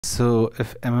So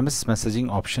if MMS messaging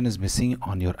option is missing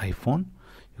on your iPhone,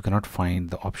 you cannot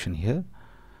find the option here.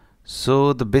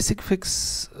 So the basic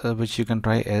fix which you can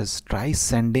try is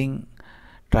saying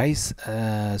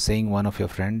one of your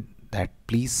friend that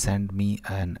please send me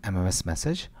an MMS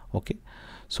message. Okay,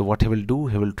 so what he will do,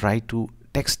 he will try to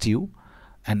text you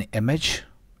an image,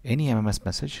 any MMS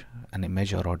message, an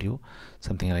image or audio,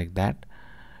 something like that,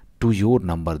 to your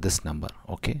number, this number.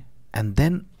 Okay, and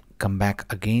then come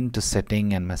back again to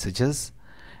setting and messages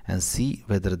and see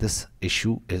whether this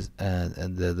issue is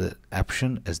the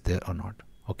option is there or not.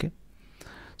 Okay,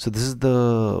 so this is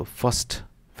the first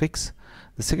fix.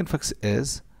 The second fix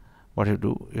is what you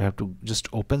do, you have to just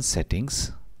open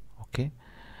settings. Okay,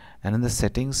 and in the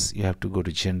settings you have to go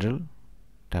to general,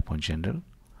 tap on general.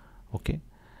 Okay,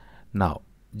 now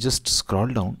just scroll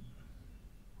down.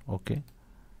 Okay,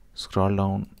 scroll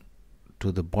down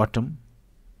to the bottom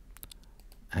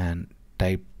and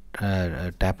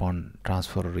tap on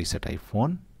transfer or reset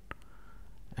iPhone,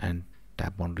 and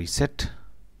tap on reset,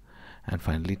 and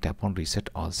finally tap on reset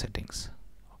all settings.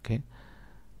 Okay,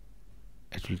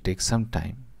 it will take some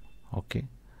time. Okay,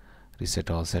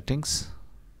 reset all settings.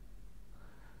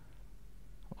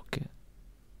 Okay,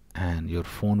 and your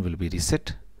phone will be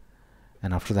reset,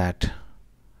 and after that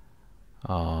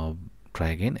try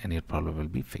again and your problem will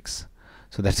be fixed.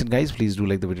 So that's it guys. Please do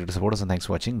like the video to support us, and thanks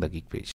for watching the Geek Page.